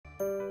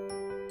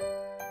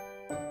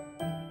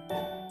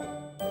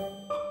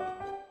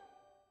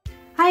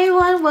Hi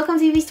everyone, welcome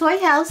to Evies Toy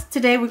House.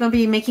 Today we're going to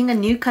be making a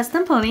new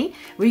custom pony.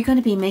 We're going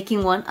to be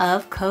making one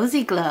of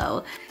Cozy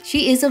Glow.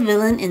 She is a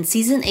villain in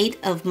season 8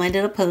 of My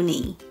Little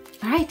Pony.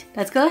 Alright,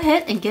 let's go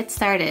ahead and get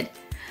started.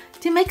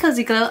 To make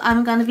Cozy Glow,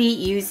 I'm going to be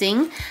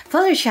using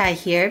Fluttershy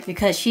here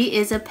because she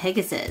is a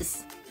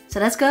pegasus. So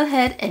let's go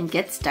ahead and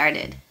get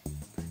started.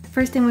 The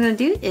first thing we're going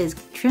to do is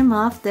trim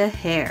off the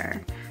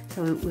hair.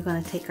 So we're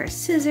going to take our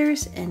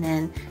scissors and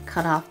then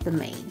cut off the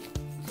mane.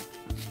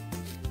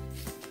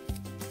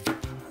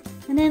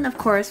 And then of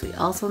course we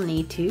also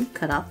need to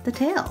cut off the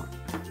tail.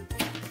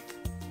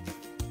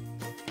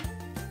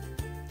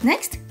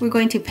 Next, we're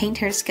going to paint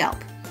her scalp.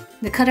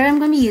 The color I'm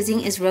going to be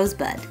using is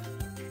Rosebud.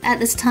 At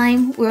this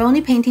time, we're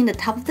only painting the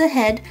top of the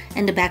head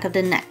and the back of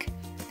the neck.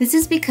 This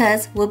is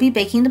because we'll be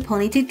baking the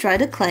pony to dry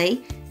the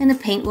clay and the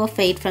paint will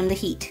fade from the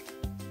heat.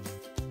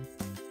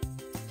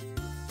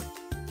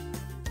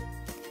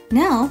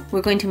 Now,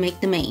 we're going to make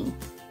the mane.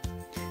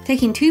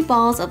 Taking 2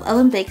 balls of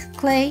oven-baked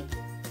clay,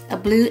 a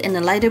blue and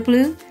a lighter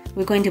blue,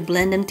 we're going to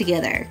blend them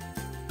together.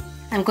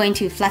 I'm going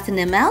to flatten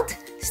them out,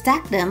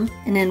 stack them,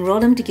 and then roll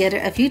them together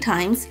a few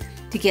times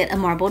to get a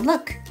marbled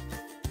look.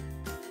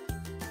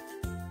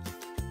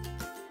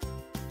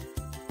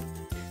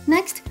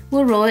 Next,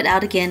 we'll roll it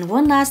out again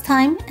one last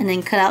time and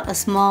then cut out a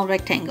small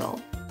rectangle.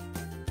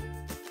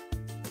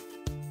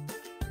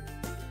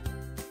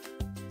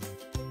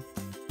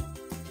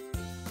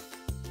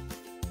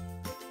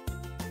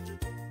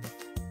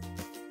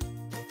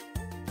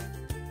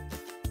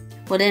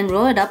 We'll then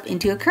roll it up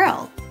into a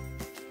curl.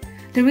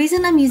 The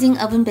reason I'm using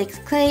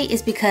oven-baked clay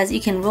is because you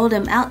can roll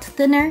them out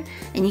thinner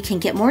and you can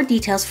get more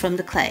details from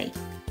the clay.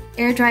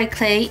 Air-dried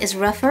clay is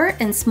rougher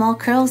and small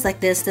curls like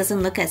this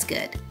doesn't look as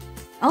good.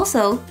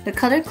 Also, the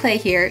colored clay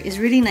here is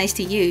really nice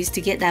to use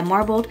to get that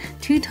marbled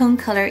two-tone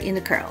color in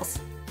the curls.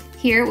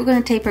 Here we're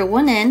going to taper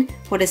one end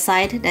for the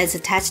side that is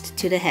attached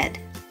to the head.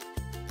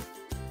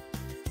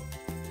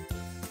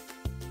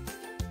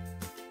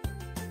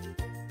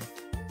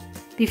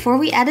 Before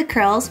we add the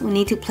curls, we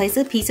need to place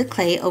a piece of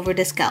clay over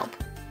the scalp.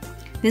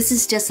 This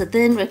is just a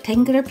thin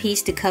rectangular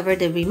piece to cover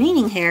the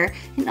remaining hair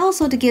and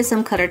also to give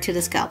some color to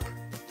the scalp.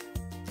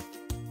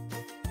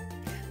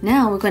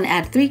 Now we're going to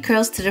add 3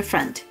 curls to the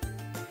front.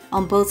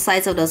 On both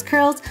sides of those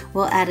curls,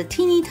 we'll add a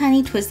teeny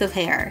tiny twist of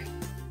hair.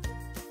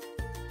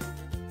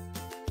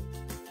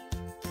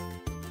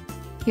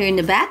 Here in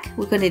the back,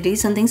 we're going to do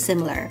something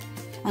similar.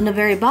 On the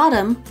very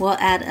bottom, we'll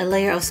add a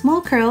layer of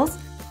small curls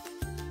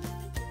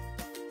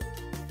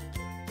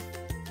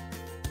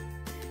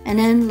and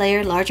then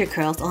layer larger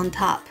curls on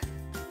top.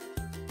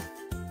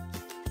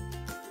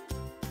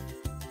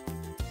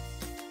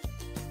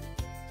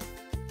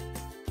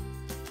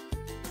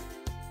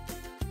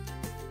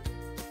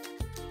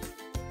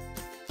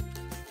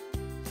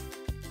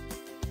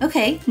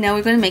 Okay, now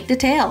we're going to make the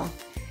tail.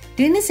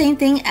 Doing the same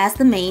thing as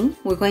the mane,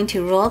 we're going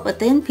to roll up a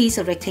thin piece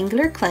of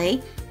rectangular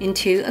clay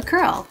into a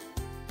curl.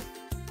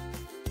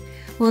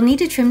 We'll need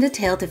to trim the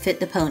tail to fit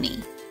the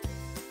pony.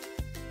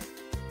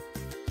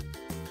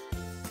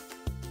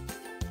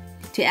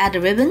 To add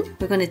the ribbon,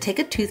 we're going to take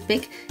a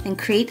toothpick and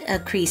create a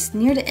crease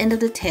near the end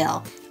of the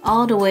tail,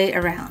 all the way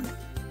around.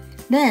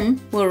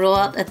 Then, we'll roll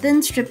out a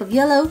thin strip of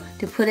yellow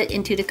to put it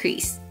into the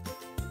crease.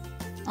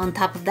 On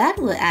top of that,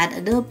 we'll add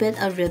a little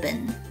bit of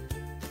ribbon.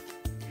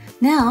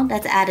 Now,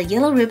 let's add a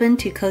yellow ribbon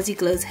to Cozy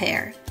Glow's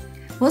hair.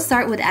 We'll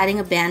start with adding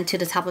a band to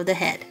the top of the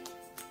head.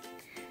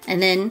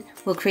 And then,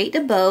 we'll create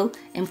the bow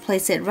and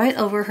place it right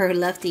over her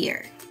left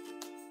ear.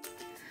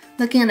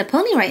 Looking at the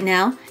pony right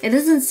now, it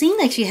doesn't seem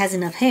like she has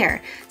enough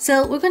hair,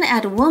 so we're going to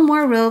add one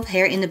more row of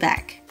hair in the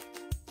back.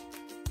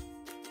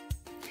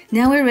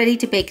 Now we're ready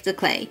to bake the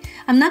clay.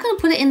 I'm not going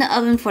to put it in the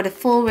oven for the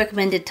full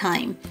recommended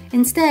time.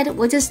 Instead,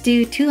 we'll just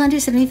do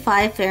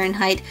 275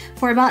 Fahrenheit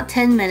for about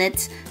 10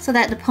 minutes so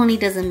that the pony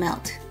doesn't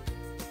melt.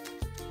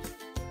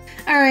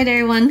 Alright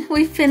everyone,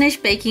 we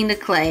finished baking the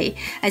clay.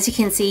 As you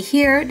can see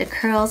here, the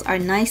curls are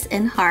nice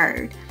and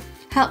hard.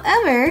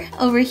 However,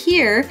 over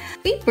here,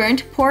 we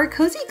burnt poor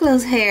Cozy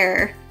Glow's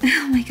hair.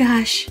 Oh my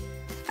gosh.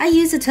 I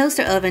used a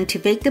toaster oven to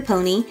bake the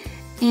pony,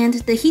 and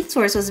the heat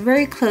source was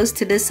very close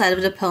to this side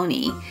of the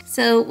pony,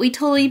 so we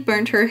totally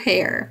burnt her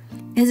hair.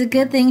 It's a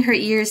good thing her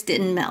ears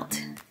didn't melt.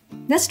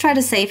 Let's try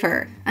to save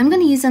her. I'm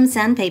going to use some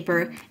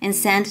sandpaper and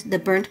sand the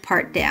burnt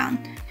part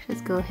down.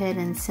 Let's go ahead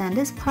and sand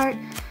this part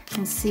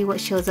and see what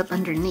shows up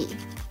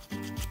underneath.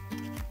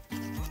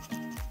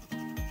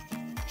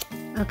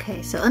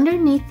 Okay, so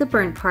underneath the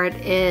burnt part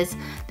is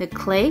the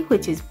clay,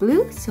 which is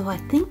blue, so I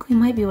think we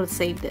might be able to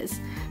save this.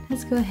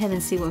 Let's go ahead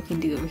and see what we can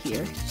do over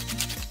here.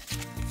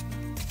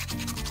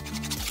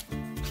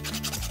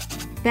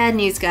 Bad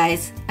news,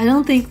 guys. I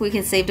don't think we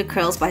can save the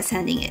curls by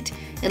sanding it.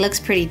 It looks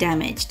pretty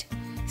damaged.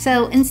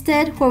 So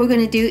instead, what we're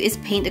going to do is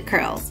paint the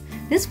curls.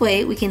 This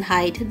way we can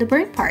hide the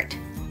burnt part.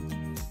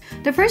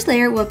 The first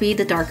layer will be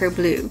the darker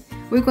blue.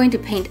 We're going to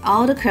paint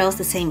all the curls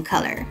the same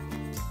color.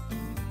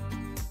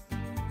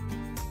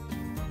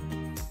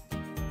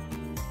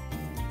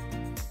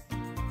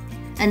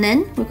 And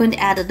then we're going to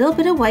add a little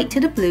bit of white to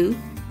the blue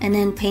and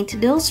then paint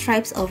little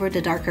stripes over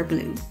the darker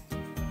blue.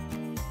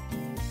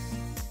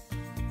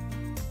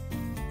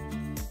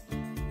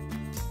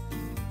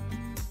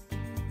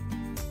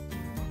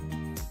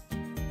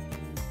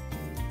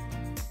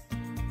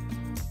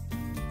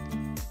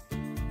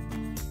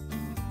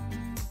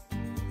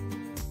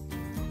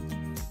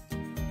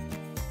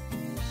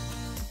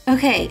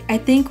 Okay, I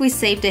think we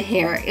saved the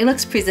hair. It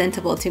looks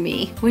presentable to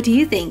me. What do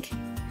you think?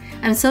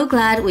 I'm so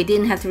glad we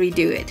didn't have to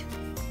redo it.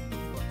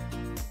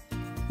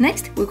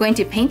 Next, we're going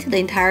to paint the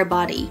entire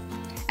body.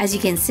 As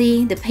you can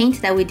see, the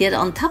paint that we did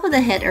on top of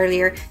the head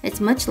earlier is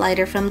much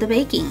lighter from the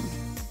baking.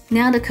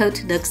 Now the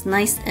coat looks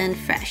nice and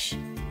fresh.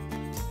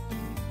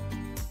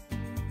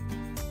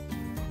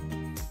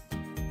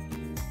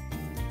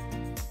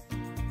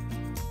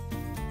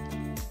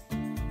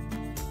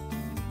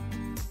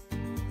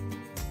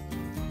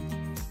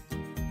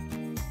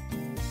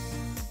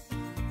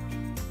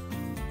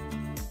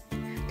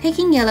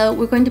 Taking yellow,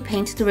 we're going to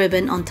paint the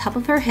ribbon on top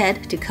of her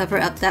head to cover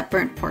up that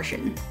burnt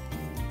portion.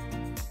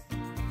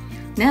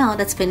 Now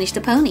let's finish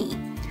the pony.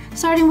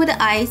 Starting with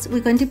the eyes,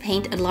 we're going to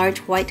paint a large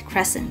white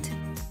crescent.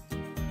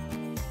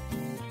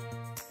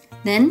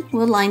 Then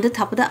we'll line the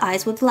top of the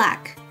eyes with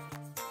black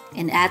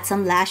and add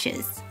some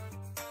lashes.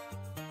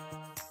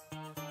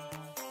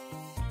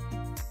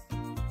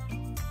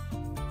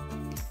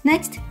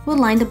 Next, we'll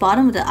line the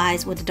bottom of the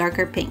eyes with a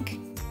darker pink.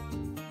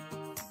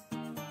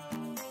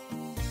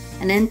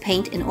 And then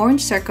paint an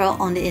orange circle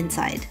on the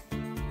inside.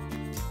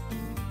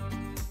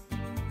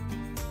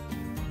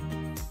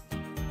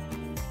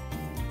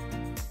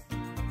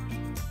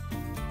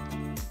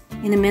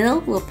 In the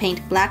middle, we'll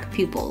paint black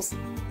pupils.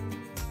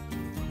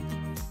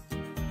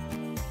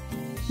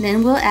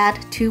 Then we'll add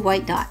 2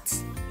 white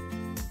dots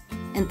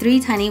and 3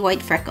 tiny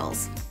white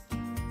freckles.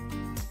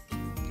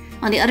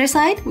 On the other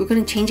side, we're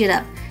going to change it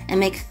up and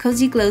make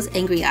Cozy Glow's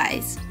angry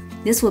eyes.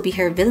 This will be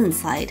her villain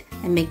side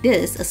and make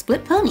this a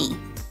split pony.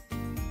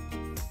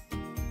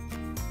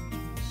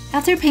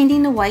 After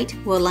painting the white,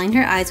 we'll line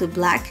her eyes with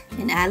black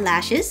and add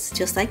lashes,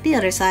 just like the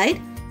other side.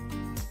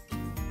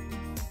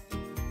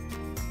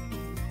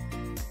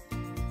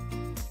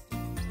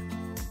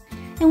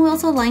 And we'll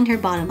also line her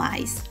bottom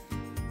eyes.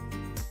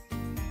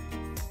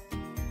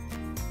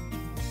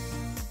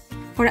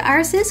 For the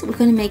irises, we're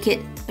going to make it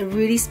a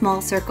really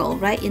small circle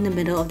right in the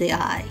middle of the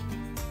eye.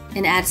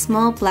 And add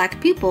small black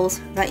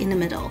pupils right in the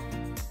middle.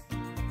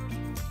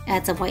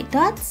 Add some white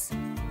dots.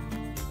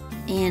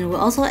 And we'll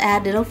also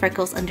add little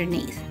freckles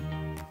underneath.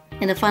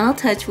 And the final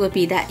touch will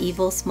be that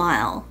evil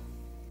smile.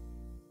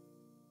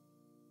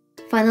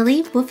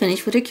 Finally, we'll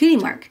finish with a cutie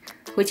mark,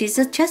 which is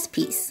a chest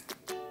piece.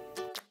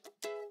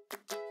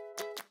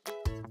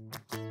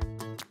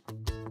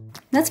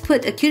 Let's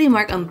put a cutie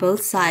mark on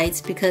both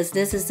sides because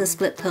this is the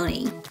split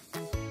pony.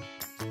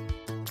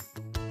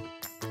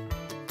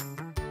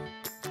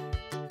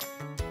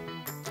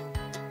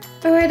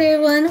 Alright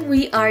everyone,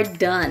 we are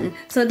done.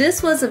 So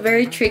this was a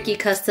very tricky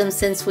custom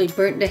since we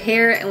burnt the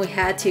hair and we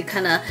had to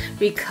kind of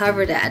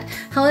recover that.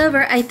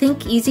 However, I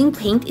think using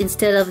paint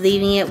instead of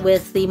leaving it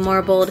with the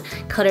marbled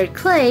colored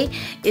clay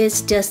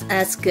is just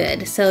as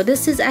good. So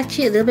this is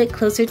actually a little bit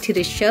closer to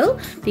the show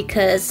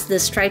because the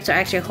stripes are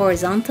actually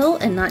horizontal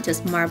and not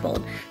just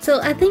marbled. So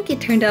I think it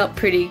turned out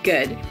pretty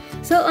good.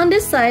 So on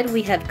this side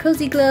we have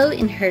Cozy Glow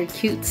in her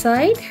cute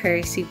side,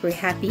 her super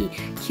happy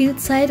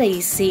cute side that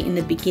you see in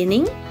the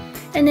beginning.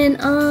 And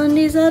then on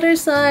this other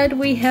side,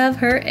 we have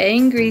her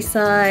angry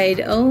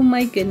side. Oh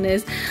my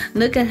goodness,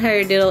 look at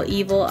her little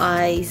evil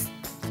eyes.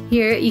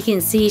 Here you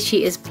can see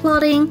she is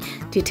plotting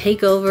to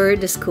take over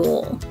the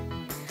school.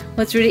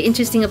 What's really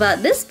interesting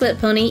about this split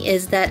pony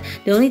is that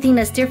the only thing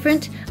that's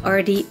different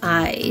are the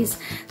eyes.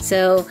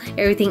 So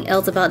everything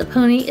else about the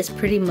pony is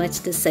pretty much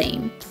the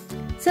same.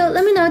 So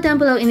let me know down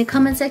below in the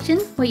comment section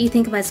what you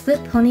think of my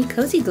split pony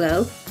Cozy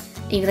Glow.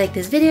 If you like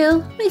this video,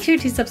 make sure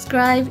to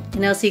subscribe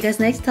and I'll see you guys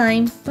next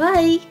time.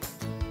 Bye!